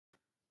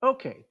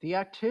Okay, the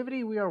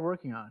activity we are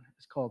working on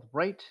is called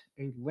write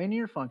a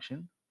linear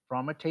function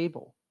from a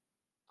table.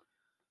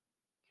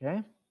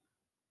 Okay,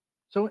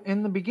 so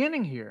in the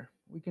beginning here,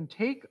 we can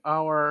take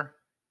our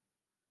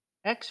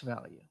x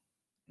value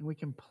and we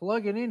can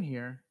plug it in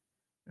here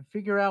and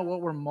figure out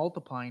what we're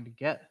multiplying to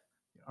get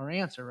our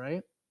answer,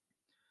 right?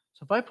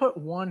 So if I put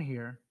 1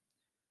 here,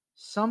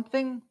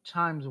 something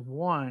times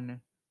 1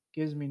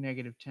 gives me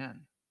negative 10.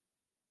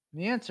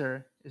 And the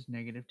answer is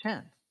negative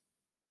 10,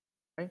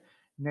 right?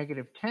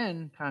 Negative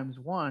 10 times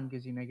 1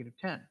 gives you negative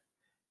 10.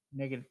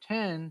 Negative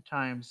 10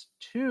 times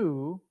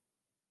 2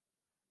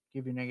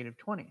 give you negative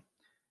 20.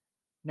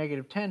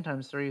 Negative 10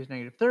 times 3 is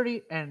negative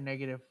 30, and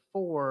negative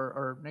 4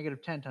 or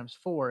negative 10 times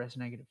 4 is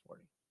negative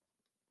 40.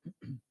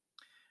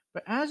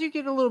 But as you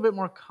get a little bit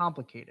more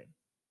complicated,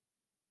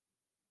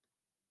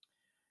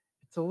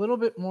 it's a little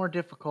bit more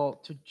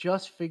difficult to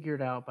just figure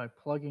it out by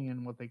plugging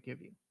in what they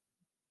give you.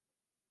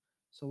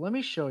 So let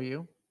me show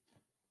you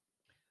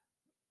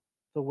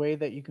the way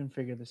that you can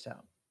figure this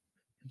out.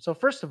 So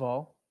first of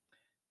all,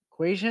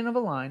 equation of a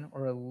line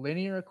or a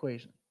linear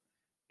equation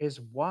is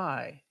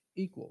y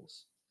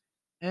equals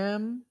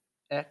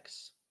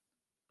mx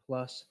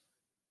plus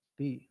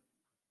b.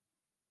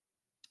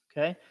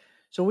 Okay,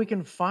 so we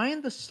can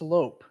find the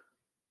slope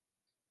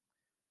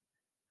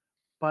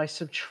by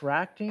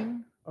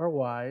subtracting our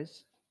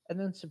y's and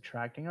then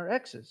subtracting our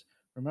x's.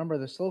 Remember,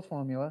 the slope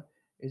formula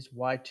is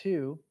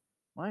y2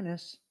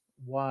 minus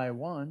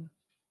y1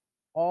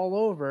 all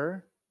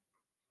over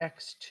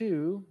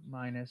x2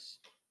 minus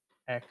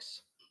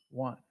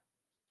x1.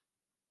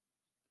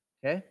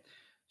 Okay,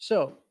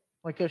 so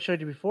like I showed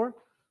you before,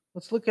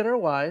 let's look at our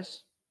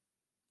y's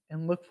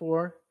and look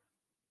for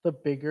the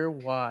bigger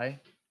y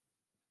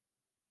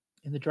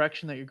in the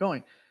direction that you're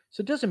going.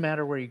 So it doesn't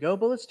matter where you go,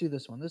 but let's do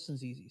this one. This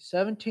one's easy.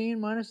 17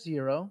 minus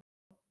 0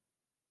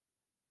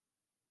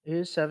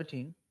 is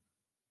 17.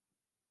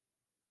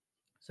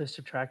 So I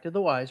subtracted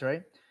the y's,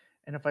 right?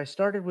 And if I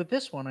started with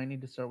this one, I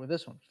need to start with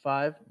this one.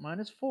 5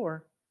 minus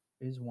 4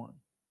 is 1.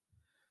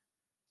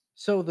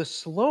 So the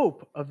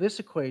slope of this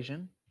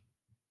equation,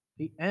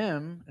 the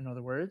m, in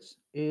other words,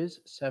 is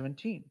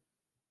 17.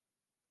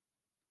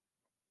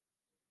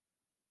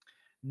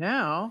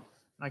 Now,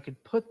 I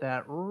could put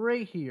that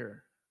right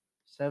here,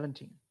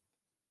 17.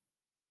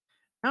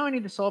 Now I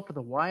need to solve for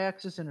the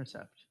y-axis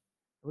intercept.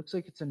 It looks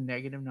like it's a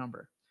negative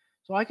number.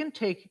 So I can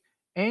take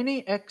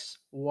any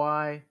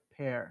x-y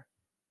pair.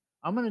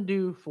 I'm going to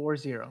do 4,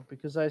 0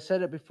 because I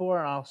said it before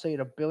and I'll say it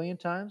a billion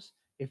times.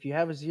 If you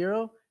have a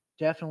 0,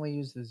 definitely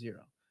use the 0.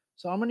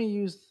 So I'm going to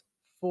use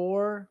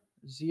 4,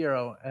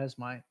 0 as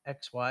my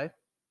xy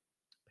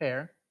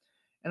pair.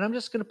 And I'm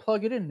just going to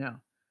plug it in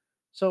now.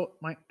 So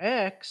my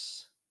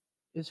x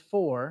is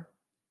 4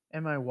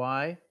 and my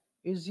y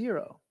is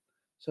 0.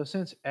 So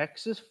since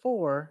x is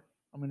 4,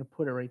 I'm going to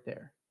put it right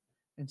there.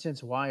 And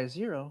since y is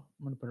 0,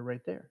 I'm going to put it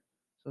right there.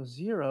 So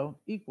 0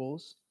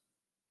 equals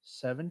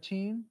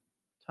 17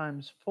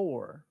 times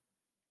 4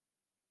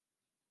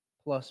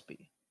 plus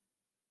b.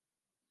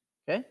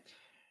 Okay?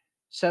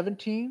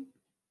 17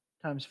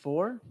 times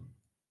 4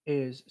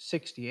 is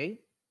 68.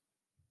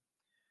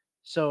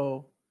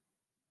 So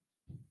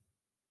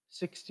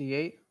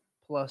 68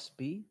 plus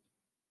b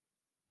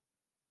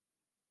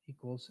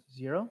equals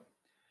 0.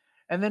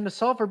 And then to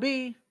solve for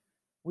b,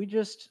 we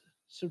just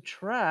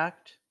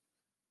subtract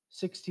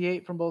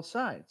 68 from both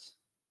sides.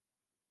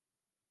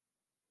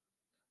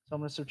 So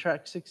I'm going to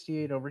subtract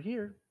 68 over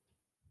here.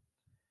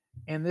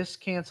 And this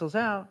cancels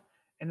out,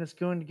 and it's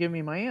going to give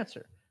me my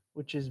answer,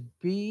 which is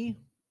b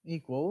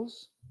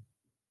equals,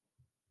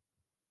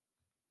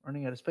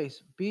 running out of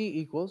space, b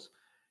equals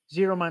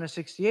 0 minus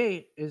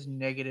 68 is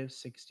negative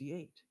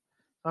 68.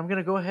 So I'm going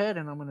to go ahead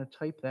and I'm going to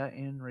type that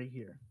in right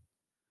here.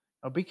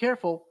 Now be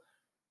careful.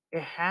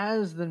 It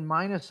has the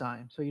minus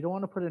sign, so you don't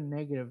want to put a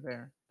negative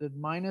there. The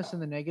minus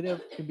and the negative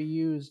can be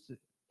used the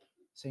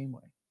same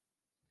way,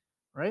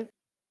 right?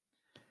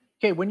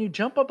 Okay, when you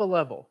jump up a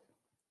level,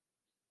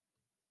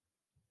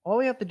 all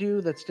we have to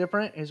do that's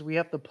different is we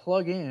have to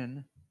plug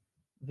in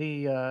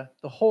the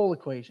whole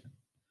equation.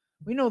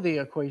 We know the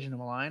equation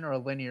of a line or a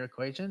linear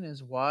equation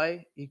is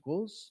y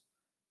equals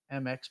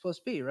mx plus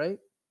b, right?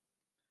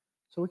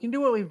 So we can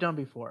do what we've done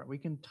before. We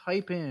can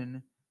type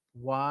in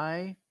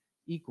y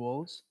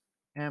equals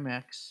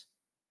mx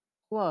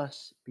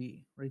plus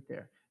b right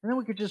there. And then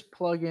we could just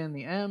plug in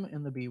the m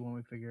and the b when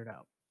we figure it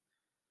out.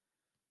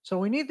 So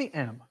we need the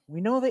m.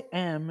 We know the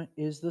m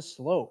is the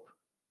slope.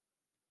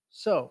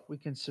 So we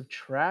can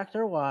subtract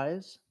our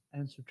y's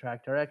and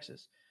subtract our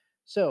x's.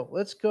 So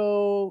let's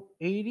go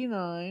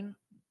 89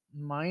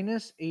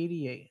 minus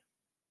 88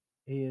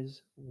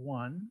 is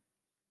 1.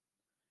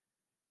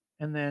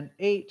 And then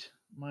 8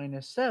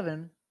 minus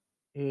 7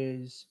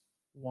 is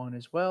 1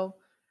 as well.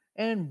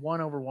 And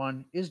 1 over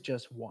 1 is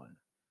just 1.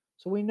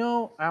 So we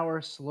know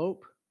our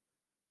slope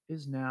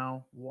is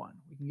now 1.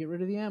 We can get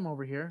rid of the m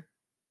over here.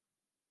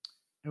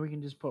 And we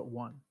can just put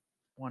 1,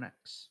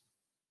 1x.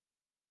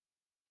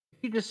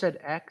 If you just said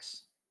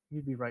x,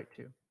 you'd be right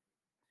too.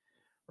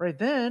 Right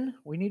then,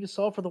 we need to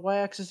solve for the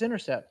y-axis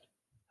intercept.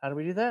 How do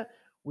we do that?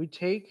 We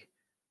take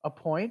a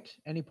point,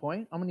 any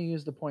point. I'm going to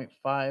use the point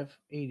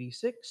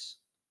 586,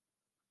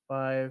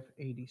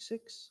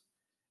 586,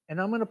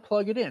 and I'm going to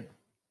plug it in.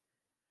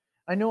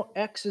 I know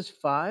x is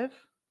 5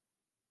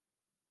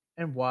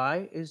 and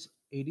y is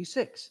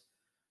 86.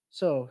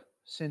 So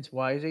since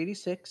y is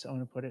 86, I'm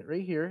going to put it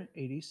right here.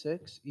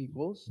 86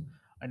 equals,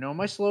 I know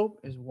my slope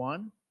is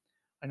 1.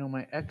 I know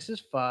my x is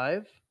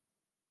 5.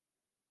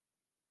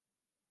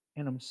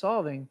 And I'm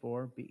solving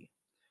for b.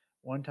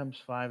 1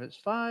 times 5 is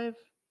 5.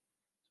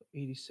 So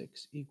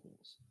 86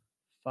 equals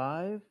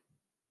 5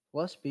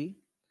 plus b.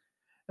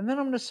 And then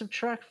I'm going to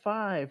subtract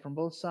 5 from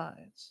both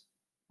sides.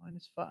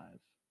 Minus 5.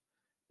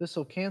 This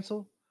will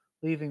cancel,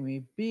 leaving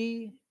me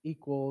b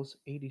equals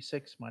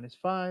 86 minus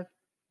 5,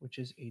 which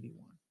is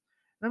 81.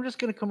 And I'm just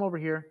going to come over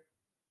here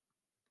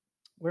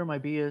where my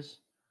b is.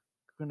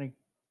 I'm going to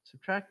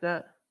subtract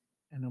that,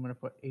 and I'm going to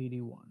put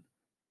 81.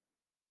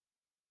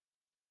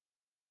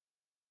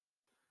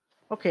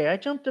 Okay, I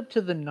jumped up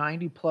to the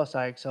 90 plus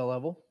IXL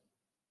level,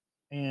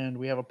 and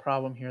we have a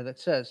problem here that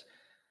says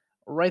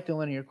write the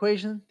linear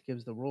equation,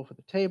 gives the rule for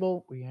the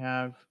table. We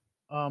have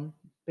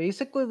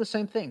basically the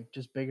same thing,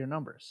 just bigger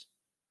numbers.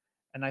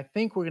 And I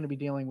think we're going to be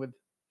dealing with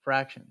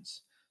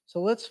fractions.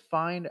 So let's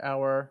find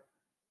our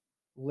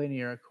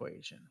linear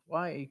equation.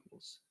 Y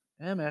equals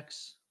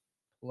mx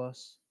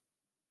plus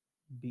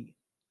b.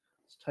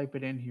 Let's type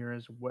it in here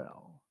as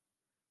well.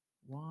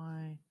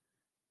 Y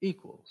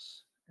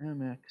equals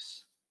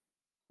mx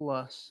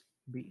plus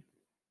b.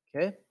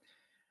 Okay.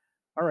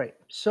 All right.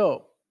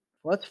 So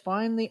let's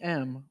find the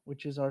m,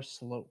 which is our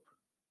slope.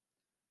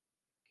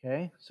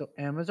 Okay, so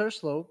m is our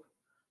slope.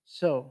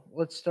 So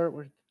let's start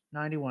with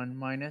 91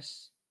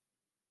 minus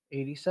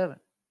 87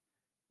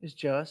 is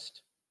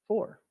just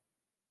 4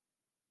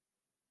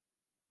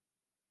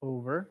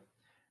 over,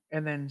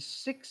 and then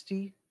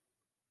 60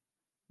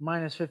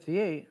 minus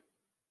 58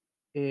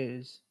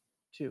 is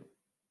 2.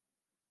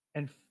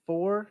 And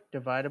 4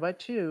 divided by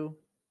 2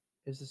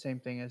 is the same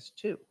thing as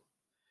 2.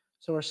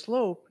 So our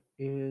slope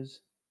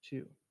is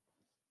 2.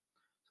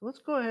 So let's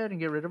go ahead and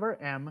get rid of our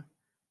m, and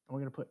we're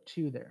going to put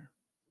 2 there.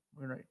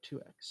 We're going to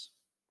write 2x.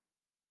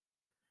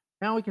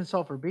 Now we can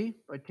solve for b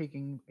by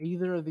taking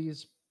either of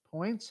these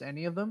points,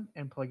 any of them,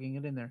 and plugging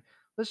it in there.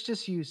 Let's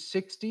just use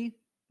 60,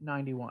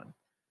 91.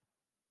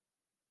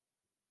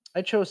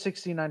 I chose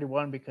 60,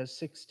 91 because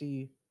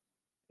 60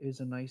 is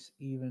a nice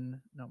even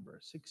number.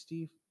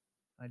 60,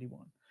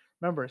 91.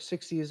 Remember,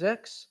 60 is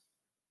x,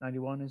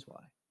 91 is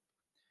y.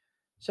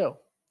 So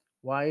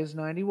y is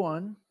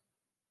 91,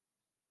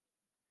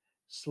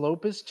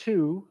 slope is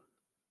 2,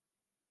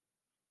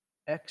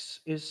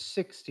 x is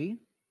 60,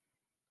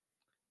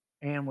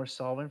 and we're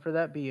solving for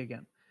that b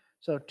again.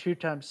 So 2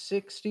 times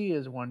 60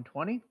 is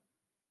 120.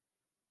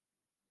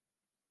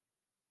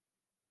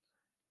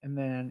 And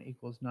then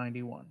equals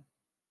 91.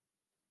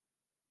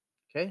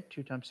 Okay,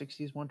 2 times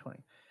 60 is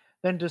 120.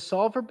 Then to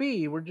solve for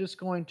b, we're just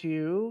going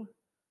to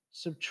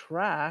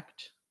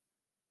subtract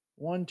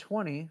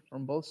 120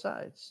 from both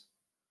sides.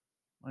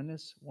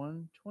 Minus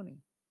 120.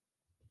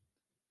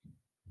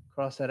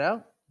 Cross that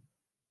out,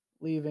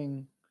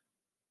 leaving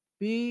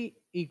b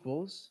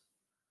equals,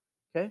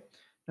 okay.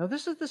 Now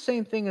this is the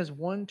same thing as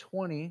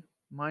 120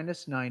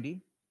 minus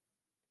 90,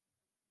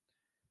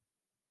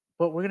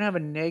 but we're going to have a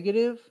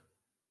negative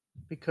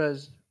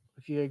because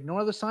if you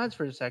ignore the signs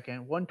for a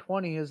second,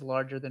 120 is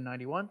larger than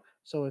 91,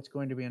 so it's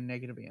going to be a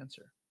negative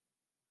answer.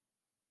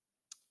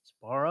 Let's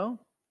borrow.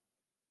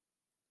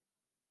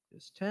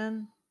 Is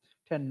 10.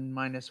 10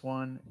 minus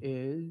 1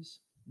 is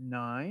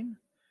 9.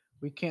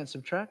 We can't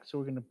subtract, so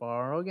we're going to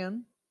borrow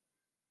again.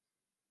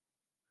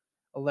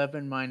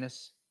 11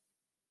 minus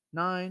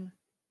 9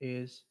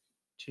 is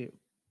 2.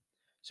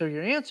 So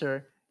your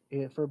answer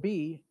for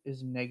B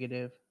is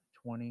negative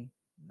 29.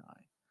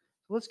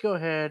 So let's go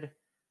ahead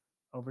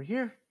over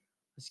here.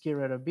 Let's get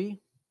rid of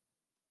B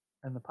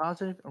and the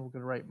positive, and we're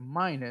going to write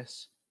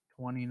minus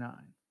 29.